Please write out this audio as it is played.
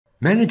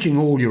Managing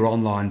all your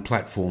online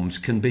platforms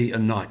can be a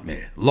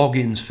nightmare.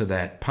 Logins for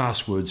that,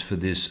 passwords for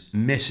this,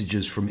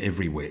 messages from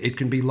everywhere. It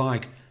can be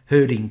like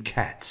herding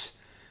cats.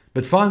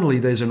 But finally,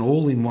 there's an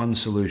all-in-one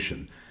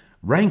solution.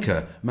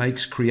 Rankrr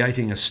makes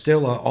creating a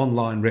stellar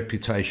online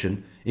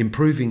reputation,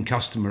 improving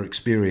customer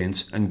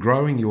experience, and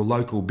growing your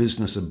local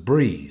business a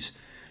breeze,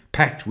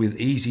 packed with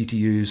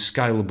easy-to-use,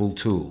 scalable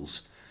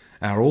tools.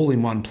 Our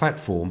all-in-one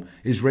platform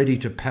is ready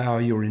to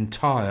power your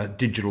entire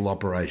digital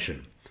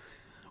operation.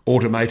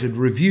 Automated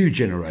review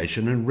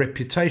generation and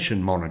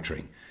reputation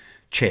monitoring.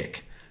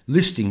 Check.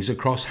 Listings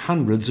across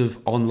hundreds of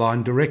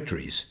online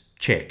directories.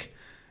 Check.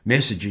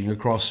 Messaging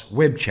across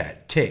web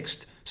chat,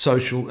 text,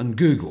 social and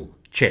Google.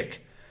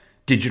 Check.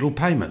 Digital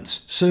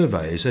payments,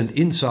 surveys and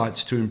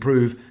insights to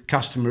improve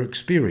customer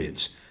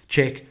experience.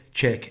 Check,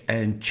 check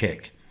and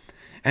check.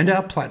 And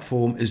our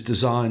platform is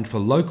designed for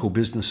local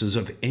businesses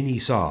of any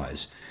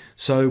size.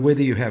 So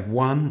whether you have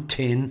 1,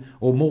 10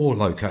 or more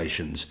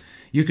locations,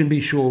 you can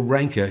be sure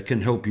Rankrr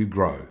can help you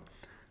grow.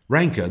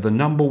 Rankrr, the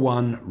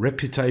 #1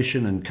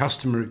 reputation and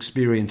customer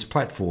experience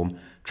platform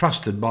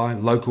trusted by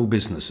local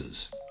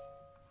businesses.